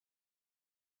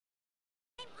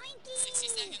60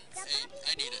 seconds. Hey,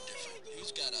 I need a different.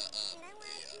 Who's got a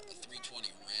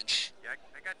 320 wrench? Yeah,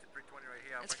 I got the 320 right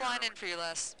here. It's flying in for you,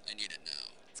 Les. I need it now.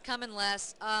 It's coming,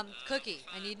 Les. Cookie,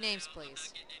 I need names,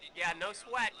 please. Yeah, no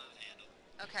sweat.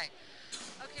 Okay.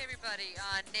 Okay, everybody.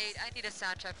 Nate, I need a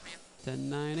sound check from you.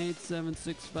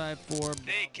 10-9-8-7-6-5-4.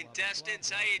 Hey, contestants,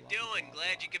 how you doing?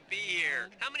 Glad you could be here.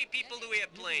 How many people do we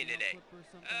have playing today?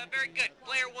 Very good.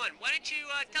 Player one, why don't you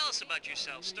tell us about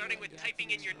yourself, starting with typing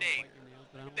in your name.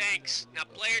 Thanks. Now,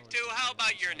 player two, how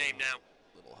about your name now?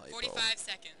 45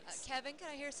 seconds. Kevin, can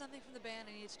I hear something from the band?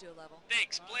 I need to do a level.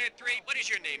 Thanks. Player three, what does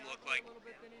your name look like?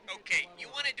 Okay, you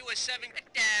want to do a 7?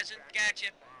 Doesn't.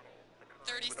 Gotcha.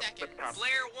 30 seconds.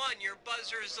 Player one, your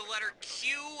buzzer is the letter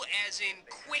Q as in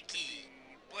quickie.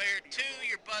 Player two,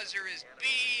 your buzzer is B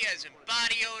as in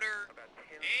body odor.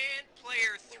 And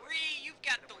player three, you've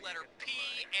got the letter P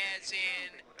as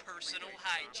in personal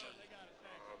hygiene.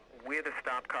 With a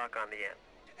stopcock on the end.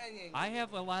 I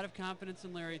have a lot of confidence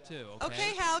in Larry, too.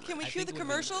 Okay, Hal, can we cue the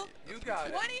commercial? You got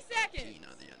it. 20 seconds.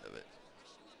 On the end of it.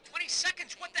 20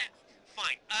 seconds? What the?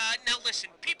 Fine. Now listen,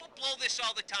 people blow this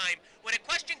all the time. When a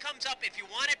question comes up, if you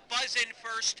want it, buzz in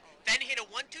first, then hit a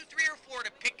 1, 2, 3, or 4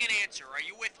 to pick an answer. Are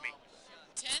you with me?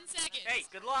 10 seconds. Hey,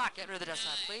 good luck. Get rid of the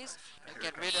desktop, please.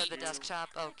 Get rid of the desktop.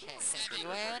 Okay, thank you,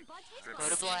 Ann. Go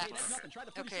to black.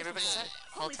 Okay, everybody set?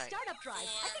 Hold tight. Startup drive.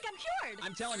 I think I'm cured.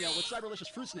 I'm telling you, with Cyberlicious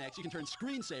fruit snacks, you can turn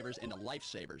screensavers into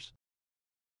lifesavers.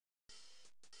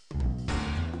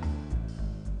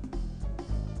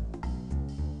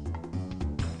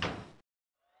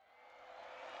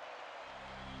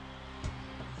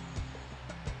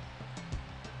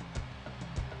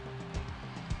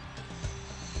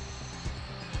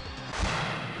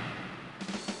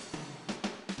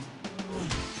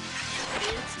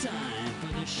 It's time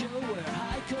for the show where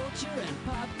high culture and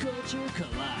pop culture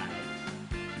collide.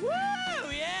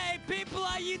 Woo! Yay, people,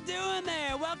 how you doing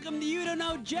there? Welcome to You Don't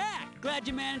Know Jack. Glad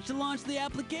you managed to launch the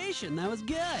application. That was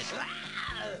good.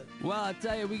 Well, I'll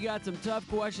tell you, we got some tough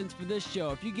questions for this show.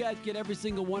 If you guys get every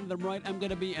single one of them right, I'm going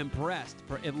to be impressed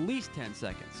for at least 10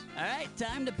 seconds. All right,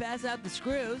 time to pass out the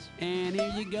screws. And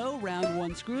here you go. Round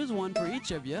one screws, one for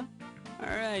each of you.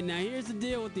 All right, now here's the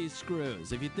deal with these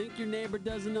screws. If you think your neighbor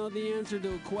doesn't know the answer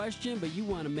to a question, but you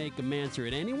want to make them answer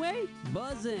it anyway,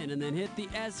 buzz in and then hit the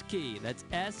S key. That's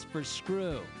S for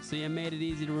screw. See, I made it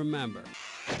easy to remember.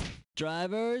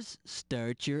 Drivers,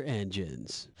 start your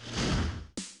engines.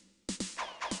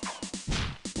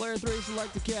 Player 3,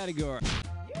 select the category.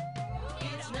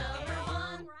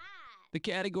 The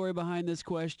category behind this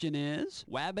question is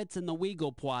Wabbits and the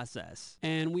Weagle process.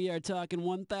 And we are talking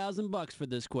 $1,000 for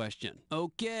this question.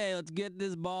 Okay, let's get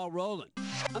this ball rolling.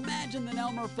 Imagine that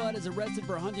Elmer Fudd is arrested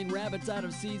for hunting rabbits out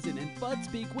of season, and Fudd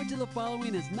speak which of the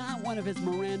following is not one of his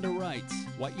Miranda rights.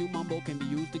 What you mumble can be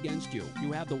used against you.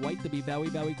 You have the right to be very,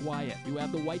 very quiet. You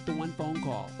have the right to one phone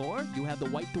call. Or you have the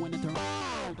right to an attorney.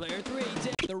 Player 3,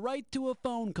 take the right to a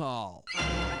phone call.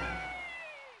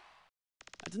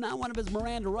 It's not one of his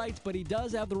Miranda rights, but he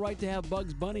does have the right to have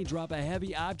Bugs Bunny drop a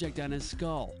heavy object on his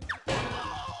skull.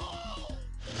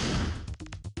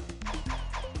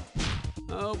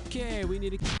 Okay, we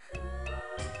need a...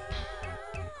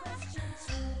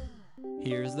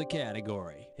 Here's the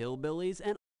category. Hillbillies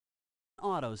and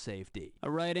auto safety.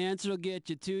 A right answer will get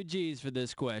you 2 G's for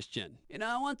this question. You know,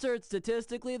 I once heard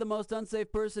statistically the most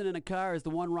unsafe person in a car is the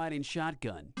one riding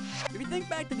shotgun. If you think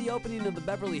back to the opening of the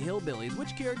Beverly Hillbillies,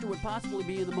 which character would possibly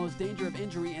be in the most danger of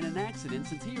injury in an accident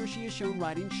since he or she is shown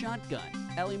riding shotgun?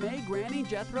 Ellie Mae, Granny,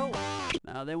 Jethro?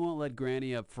 No, they won't let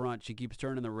Granny up front. She keeps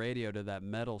turning the radio to that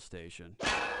metal station.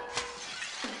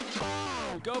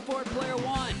 Go for it, player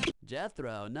 1.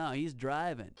 Jethro, no, he's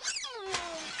driving.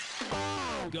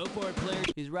 Go for it, player.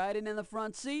 He's riding in the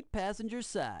front seat, passenger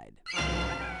side.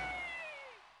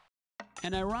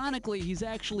 And ironically, he's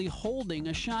actually holding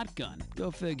a shotgun.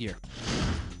 Go figure.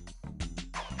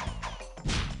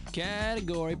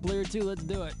 Category, player 2, let's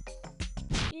do it.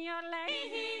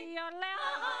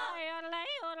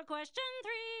 Question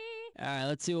 3. All right,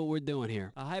 let's see what we're doing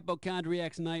here. A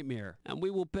hypochondriac's nightmare. And we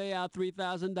will pay out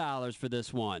 $3,000 for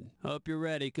this one. Hope you're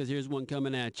ready, because here's one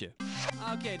coming at you.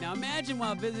 Okay, now imagine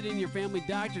while visiting your family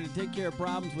doctor to take care of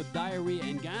problems with diarrhea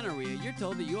and gonorrhea, you're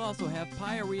told that you also have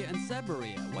pyorrhea and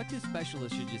seborrhea. What 2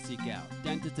 specialists should you seek out?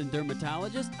 Dentist and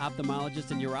dermatologist,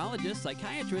 ophthalmologist and urologist,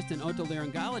 psychiatrist and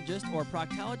otolaryngologist, or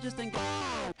proctologist and...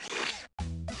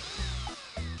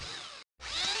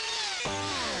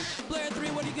 Player 3,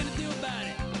 what are you gonna do about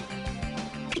it?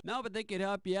 No, but they could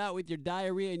help you out with your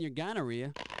diarrhea and your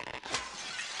gonorrhea.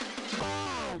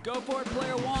 Go for it,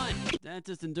 player one.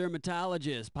 Dentist and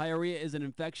dermatologist. Pyorrhea is an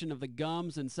infection of the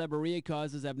gums, and seborrhea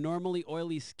causes abnormally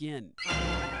oily skin.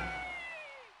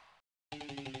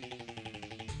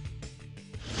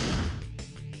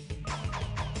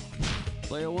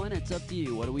 Player one, it's up to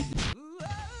you. What do we do?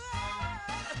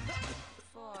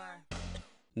 4.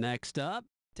 Next up,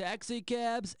 taxi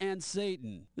cabs and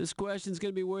Satan. This question's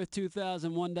gonna be worth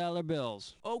 $2,001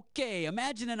 bills. Okay,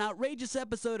 imagine an outrageous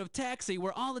episode of Taxi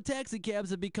where all the taxi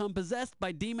cabs have become possessed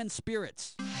by demon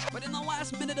spirits. But in the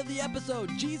last minute of the episode,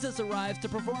 Jesus arrives to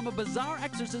perform a bizarre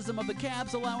exorcism of the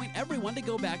cabs, allowing everyone to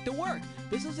go back to work.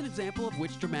 This is an example of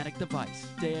which dramatic device?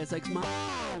 Deus Ex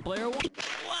Machina. Player one.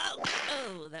 Whoa!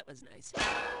 Oh, that was nice.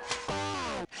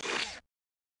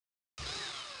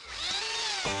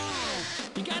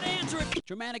 You gotta answer it!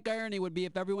 Dramatic irony would be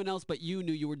if everyone else but you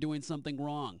knew you were doing something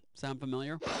wrong. Sound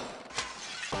familiar?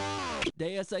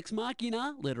 Deus Ex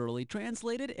Machina, literally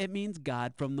translated, it means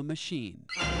God from the machine.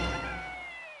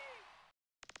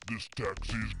 This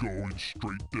taxi's going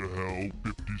straight to hell,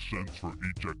 50 cents for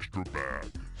each extra bag.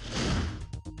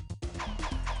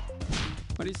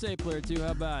 What do you say, player two?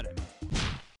 How about it?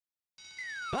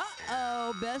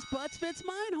 Uh-oh, best putts fits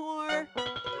mine, whore.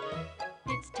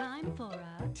 It's time for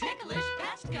a ticklish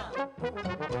past go.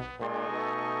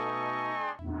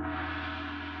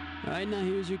 All right, now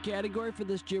here's your category for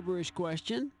this gibberish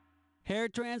question. Hair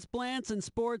transplants and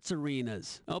sports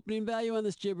arenas. Opening value on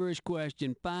this gibberish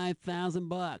question,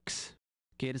 $5,000.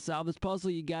 Okay, to solve this puzzle,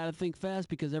 you gotta think fast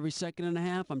because every second and a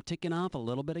half, I'm ticking off a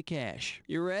little bit of cash.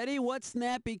 You ready? What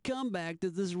snappy comeback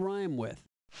does this rhyme with?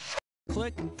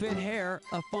 Click, fit hair,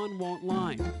 a fun won't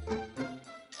line.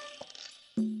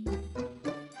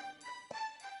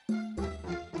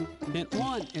 Hint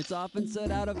one, it's often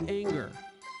said out of anger.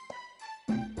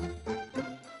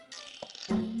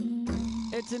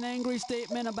 It's an angry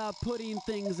statement about putting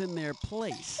things in their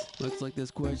place. Looks like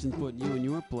this question's putting you in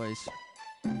your place.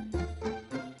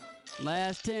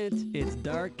 Last hint, it's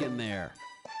dark in there.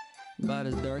 About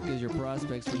as dark as your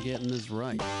prospects for getting this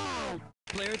right.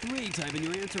 Player three, type in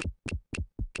your answer.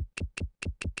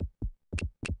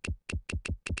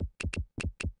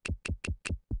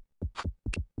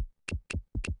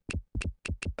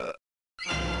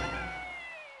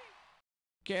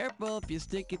 Careful, if you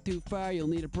stick it too far, you'll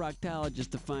need a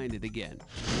proctologist to find it again.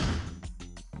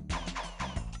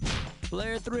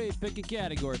 Player three, pick a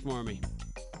category for me.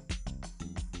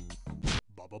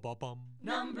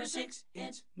 Number 6,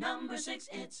 it's number 6,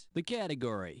 it's The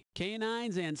category,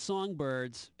 canines and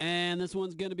songbirds. And this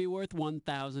one's gonna be worth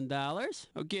 $1,000.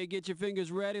 Okay, get your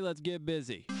fingers ready, let's get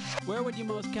busy. Where would you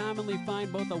most commonly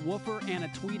find both a woofer and a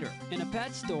tweeter? In a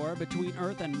pet store, between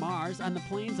Earth and Mars, on the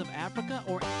plains of Africa,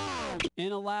 or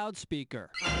in a loudspeaker?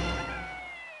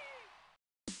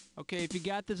 Okay, if you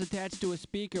got this attached to a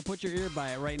speaker, put your ear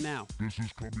by it right now. This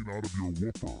is coming out of your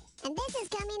woofer. And this is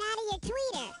coming out of your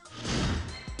tweeter.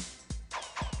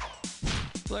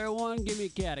 Player one, give me a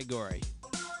category.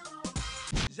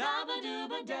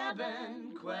 Zabba-dooba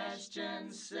Dabbin, question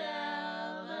 7.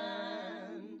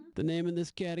 The name of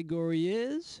this category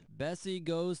is Bessie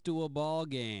Goes to a Ball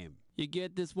Game. You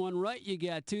get this one right, you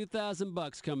got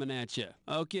 $2,000 coming at you.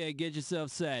 Okay, get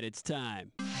yourself set, it's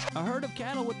time. A herd of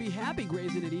cattle would be happy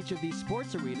grazing at each of these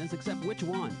sports arenas, except which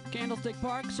one? Candlestick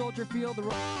Park, Soldier Field, the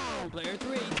Player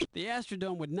three, the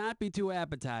Astrodome would not be too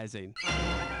appetizing.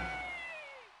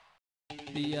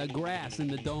 The grass in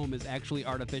the dome is actually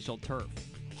artificial turf.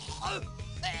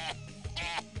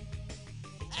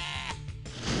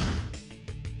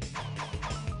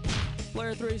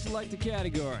 Player three, select a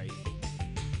category.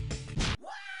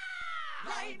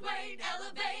 Lightweight,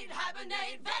 elevate,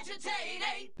 hibernate,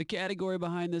 vegetate. The category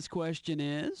behind this question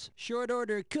is short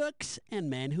order cooks and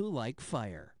men who like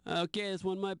fire. Okay, this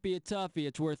one might be a toughie.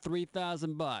 It's worth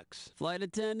 $3,000. Flight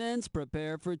attendants,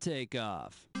 prepare for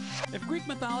takeoff. If Greek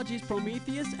mythology's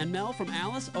Prometheus and Mel from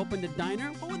Alice opened a diner,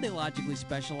 what would they logically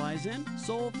specialize in?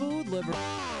 Soul food,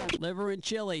 liver and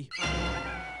chili.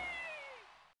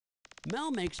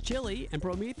 Mel makes chili, and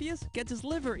Prometheus gets his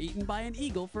liver eaten by an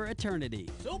eagle for eternity.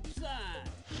 Soup sign!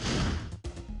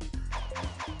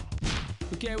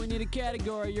 Okay, we need a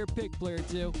category. Your pick, player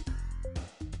two.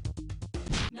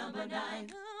 Number 9.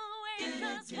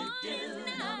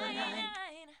 Number 9.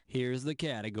 Here's the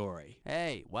category.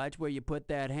 Hey, watch where you put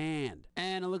that hand.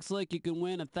 And it looks like you can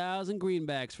win 1,000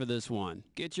 greenbacks for this one.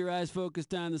 Get your eyes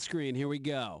focused on the screen. Here we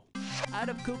go. Out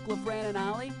of Kukla, Fran, and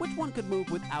Ollie, which one could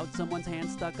move without someone's hand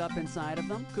stuck up inside of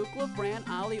them? Kukla, Fran,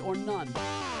 Ollie, or none?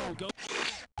 Go.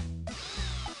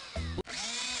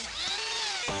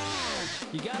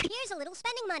 You got it. Here's a little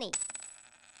spending money.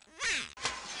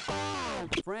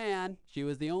 Fran, she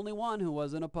was the only one who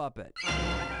wasn't a puppet.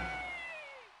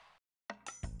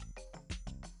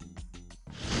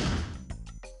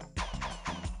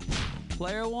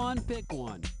 Player 1, pick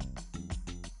one.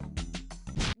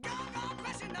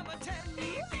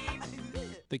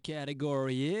 The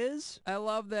category is, I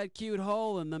love that cute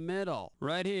hole in the middle.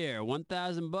 Right here,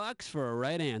 1,000 bucks for a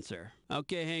right answer.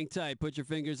 Okay, hang tight, put your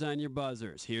fingers on your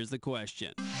buzzers. Here's the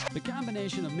question. The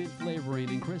combination of mint flavoring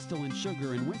and crystalline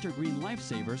sugar and wintergreen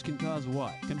lifesavers can cause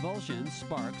what? Convulsions,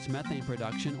 sparks, methane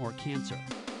production, or cancer?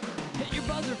 Hit your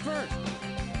buzzer first.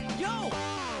 Yo!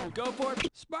 Go for it.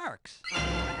 Sparks.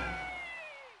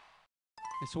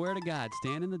 I swear to God,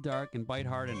 stand in the dark and bite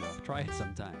hard enough. Try it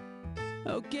sometime.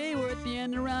 Okay, we're at the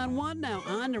end of round 1 now.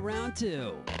 On to round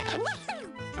 2. All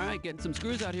right, getting some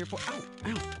screws out here for... Ow,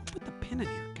 ow, don't put the pin in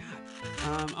here,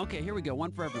 God. Okay, here we go.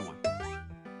 One for everyone.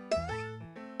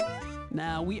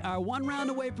 Now, we are 1 round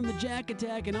away from the Jack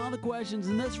Attack, and all the questions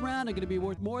in this round are going to be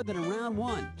worth more than a round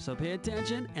 1. So pay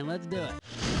attention, and let's do it.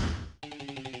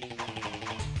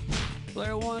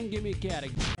 Player 1, give me a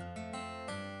category.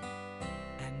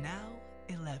 And now,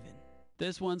 11.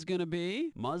 This one's gonna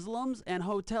be Muslims and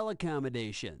hotel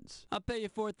accommodations. I'll pay you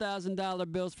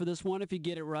 $4,000 bills for this one if you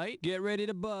get it right. Get ready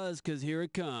to buzz, cause here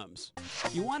it comes.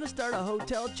 You want to start a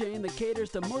hotel chain that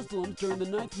caters to Muslims during the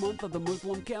 9th month of the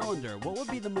Muslim calendar. What would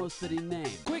be the most fitting name?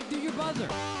 Quick, do your buzzer!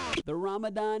 The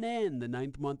Ramadan Inn, the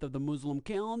 9th month of the Muslim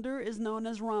calendar, is known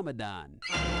as Ramadan.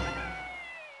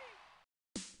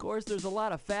 Of course, there's a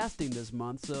lot of fasting this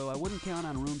month, so I wouldn't count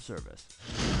on room service.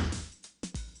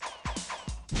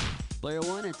 Player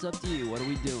 1, it's up to you. What are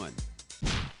we doing?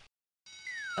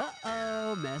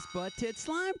 Uh-oh, mess butt tit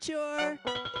slime chore.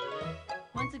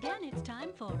 Once again, it's time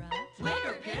for a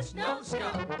Flicker Piss No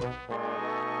Scope.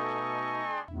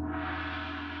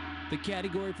 The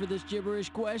category for this gibberish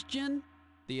question?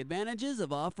 The advantages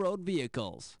of off-road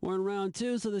vehicles. We're in round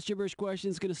 2, so this gibberish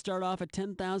question is going to start off at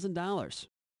 $10,000.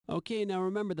 Okay, now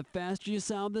remember, the faster you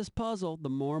solve this puzzle, the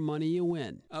more money you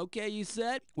win. Okay, you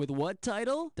set? With what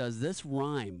title does this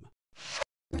rhyme?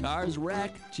 Cars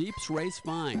wreck, Jeeps race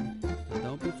fine. Now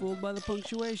don't be fooled by the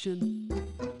punctuation.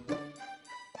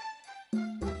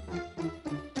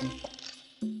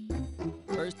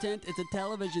 First hint, it's a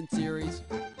television series.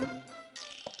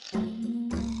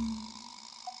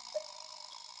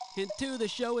 Hint 2, the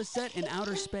show is set in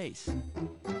outer space.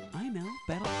 I know,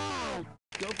 battle.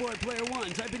 Go for it, player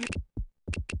 1. Type in your...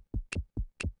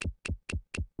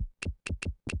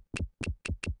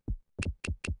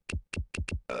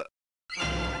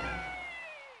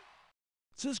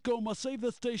 Cisco must save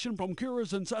the station from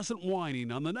Kira's incessant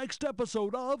whining on the next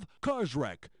episode of Cars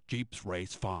Wreck, Jeeps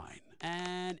Race Fine.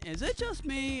 And is it just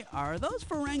me? Are those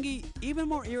Ferengi even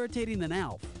more irritating than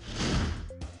Alf?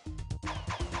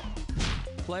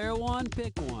 Player 1,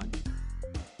 pick one.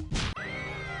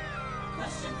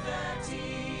 Question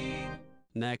 13.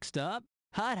 Next up,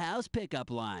 Hot House pickup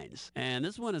lines. And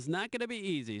this one is not going to be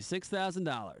easy,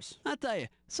 $6,000. I'll tell you,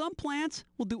 some plants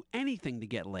will do anything to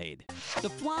get laid. The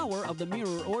flower of the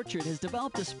mirror orchard has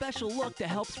developed a special look to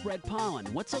help spread pollen.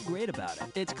 What's so great about it?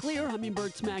 It's clear,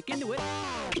 hummingbirds smack into it.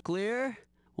 Clear?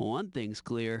 Well, one thing's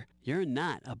clear, you're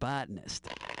not a botanist.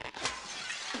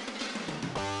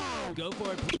 Go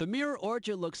for it. The mirror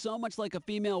orchard looks so much like a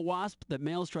female wasp that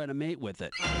males try to mate with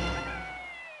it.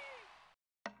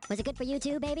 Was it good for you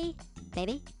too, baby?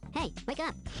 Baby? Hey, wake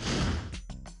up.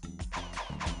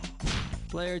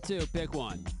 Player 2, pick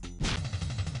one.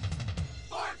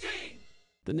 14.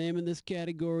 The name in this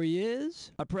category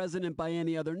is A President by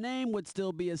Any Other Name Would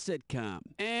Still Be a Sitcom.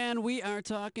 And we are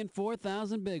talking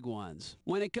 4,000 big ones.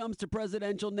 When it comes to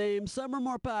presidential names, some are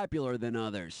more popular than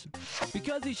others.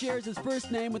 Because he shares his first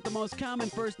name with the most common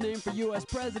first name for U.S.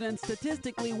 presidents,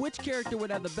 statistically, which character would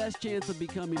have the best chance of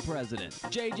becoming president?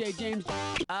 J.J. James...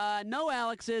 no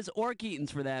Alex's or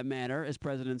Keaton's for that matter, as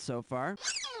presidents so far.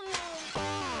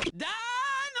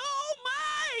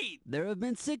 There have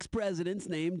been 6 presidents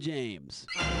named James.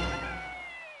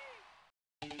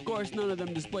 Of course, none of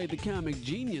them displayed the comic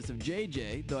genius of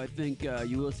JJ, though I think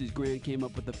Ulysses Grant came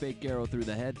up with the fake arrow through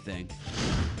the head thing.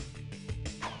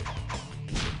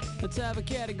 Let's have a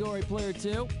category, player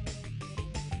 2.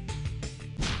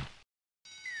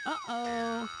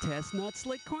 Uh-oh, Testnut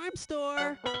Slick Crime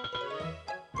Store.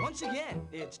 Once again,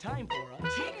 it's time for a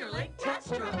Tinkerlick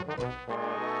Test Drill.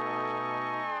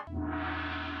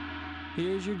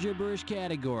 Here's your gibberish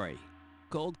category.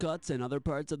 Cold cuts and other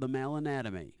parts of the male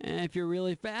anatomy. And if you're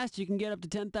really fast, you can get up to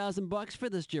 10,000 bucks for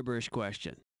this gibberish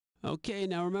question. Okay,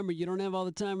 now remember, you don't have all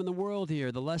the time in the world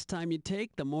here. The less time you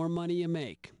take, the more money you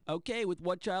make. Okay, with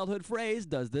what childhood phrase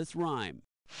does this rhyme?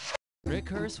 Rick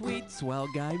her sweet, swell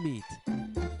guy meet.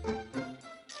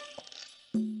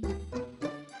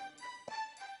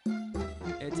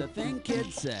 It's a thing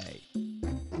kids say.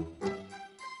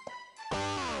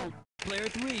 Player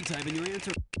 3, type in your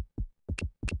answer.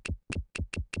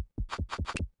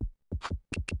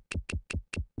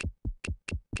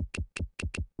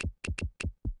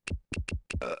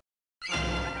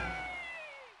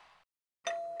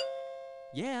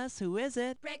 Yes, who is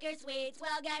it? Breaker Sweets,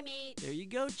 well guy meat. There you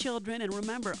go, children, and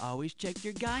remember, always check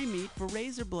your guy meat for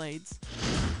razor blades.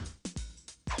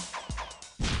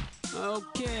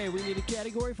 Okay, we need a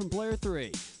category from player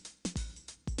 3.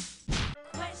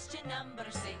 Question number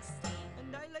 16.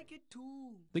 And I like it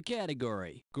too. The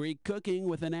category, Greek cooking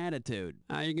with an attitude.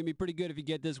 You're gonna be pretty good if you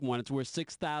get this one. It's worth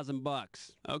 6,000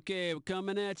 bucks. Okay, we're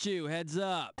coming at you. Heads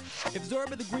up. If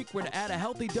Zorba the Greek were to add a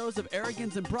healthy dose of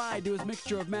arrogance and pride to his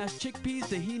mixture of mashed chickpeas,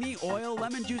 tahini, oil,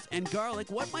 lemon juice, and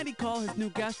garlic, what might he call his new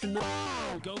gastronomic?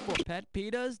 Go for it. Pet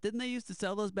pitas? Didn't they used to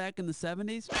sell those back in the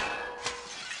 70s?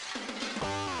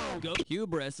 Go.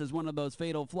 Hubris is one of those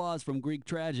fatal flaws from Greek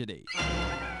tragedy.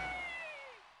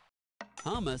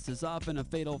 Hummus is often a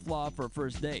fatal flaw for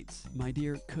first dates. My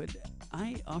dear, could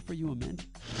I offer you a mint?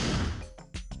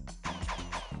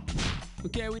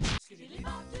 Okay,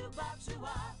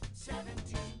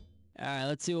 Alright,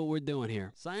 let's see what we're doing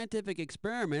here. Scientific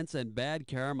experiments and bad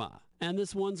karma. And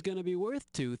this one's gonna be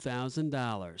worth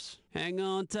 $2,000. Hang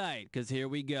on tight, cause here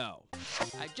we go.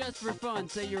 Just for fun,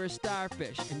 say you're a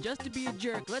starfish, and just to be a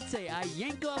jerk, let's say I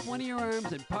yank off one of your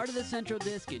arms and part of the central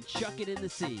disc and chuck it in the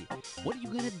sea. What are you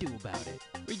gonna do about it?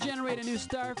 Regenerate a new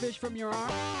starfish from your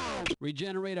arm?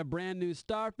 Regenerate a brand new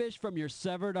starfish from your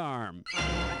severed arm.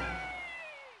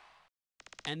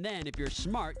 And then, if you're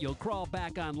smart, you'll crawl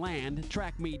back on land,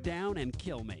 track me down, and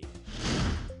kill me.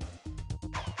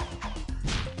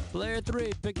 Player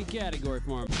 3, pick a category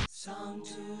for him. Song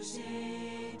to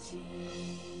City.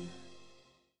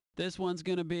 This one's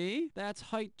gonna be, that's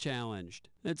height challenged.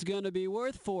 It's gonna be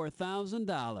worth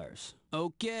 $4,000.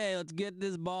 Okay, let's get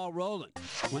this ball rolling.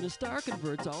 When a star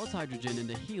converts all its hydrogen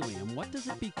into helium, what does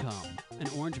it become? An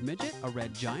orange midget, a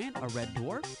red giant, a red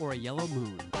dwarf, or a yellow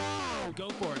moon? Go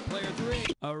for it, player 3.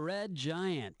 A red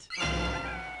giant.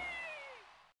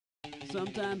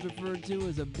 Sometimes referred to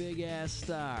as a big-ass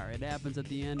star. It happens at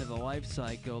the end of the life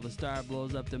cycle. The star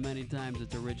blows up to many times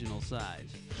its original size.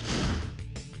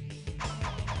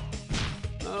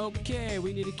 Okay,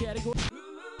 we need a category.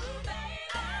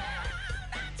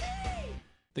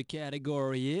 The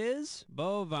category is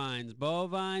bovines,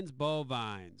 bovines,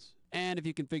 bovines. And if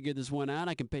you can figure this one out,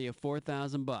 I can pay you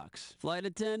 4,000 bucks. Flight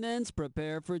attendants,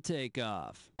 prepare for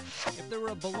takeoff. If there were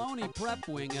a bologna prep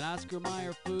wing at Oscar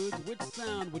Mayer Foods, which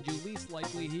sound would you least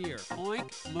likely hear?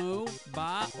 Oink, moo,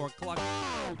 ba, or cluck,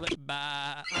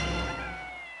 ba?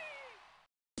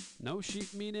 No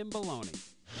sheep meat in bologna.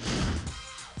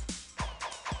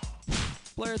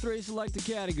 Player 3, select the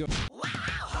category. Wow,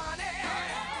 honey,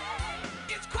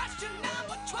 it's question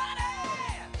number 20.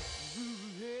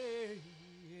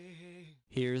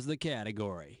 Here's the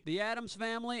category. The Addams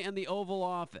Family and the Oval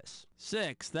Office.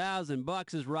 6,000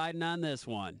 bucks is riding on this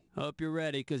one. Hope you're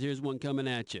ready, because here's one coming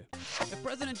at you. If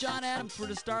President John Adams were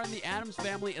to star in the Addams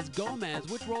Family as Gomez,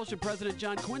 which role should President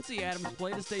John Quincy Adams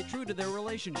play to stay true to their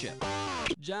relationship?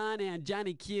 John and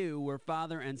Johnny Q were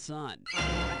father and son.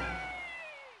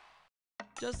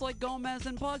 Just like Gomez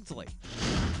and Pugsley.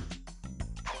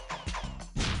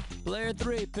 Player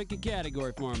 3, pick a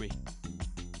category for me.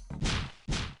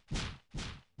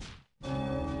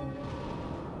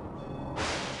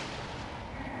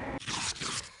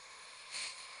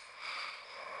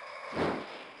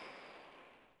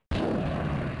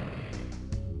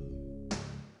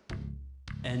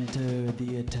 Enter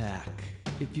the attack.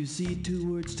 If you see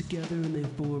two words together and they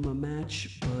form a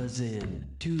match, buzz in.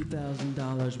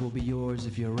 $2,000 will be yours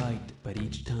if you're right, but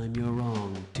each time you're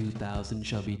wrong, 2,000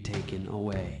 shall be taken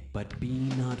away. But be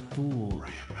not fooled.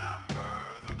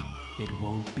 It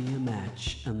won't be a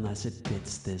match unless it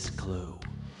fits this clue.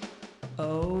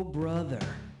 Oh, brother.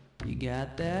 You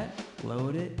got that?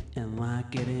 Load it and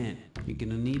lock it in. You're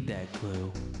gonna need that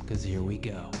clue, because here we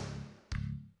go.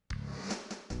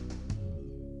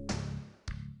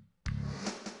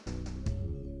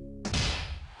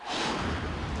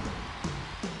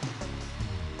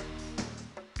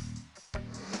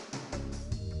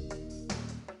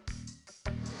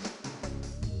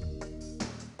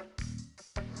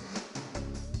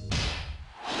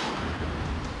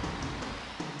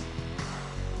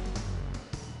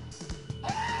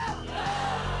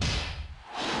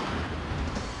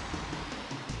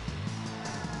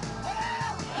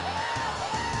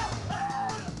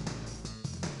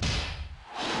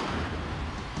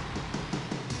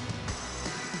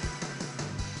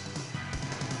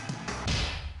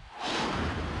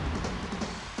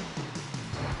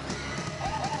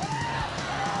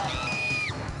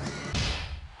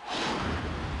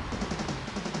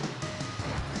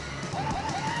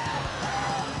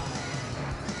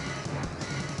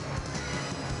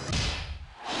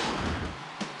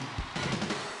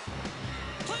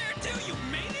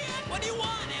 What do you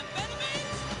want,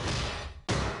 amphetamines?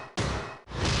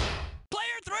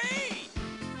 Player 3!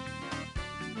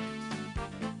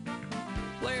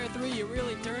 Player 3, you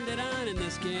really turned it on in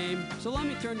this game. So let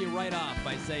me turn you right off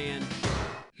by saying,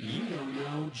 You don't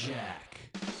know Jack.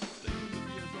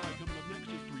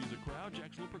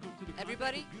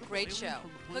 Everybody, great show.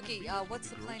 Cookie, what's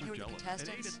the plan here with the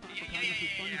contestants?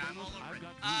 Yeah, I'm all over it.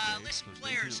 Listen,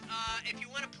 players, if you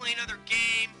want to play another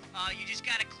game, you just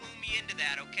gotta clue me into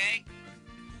that, okay?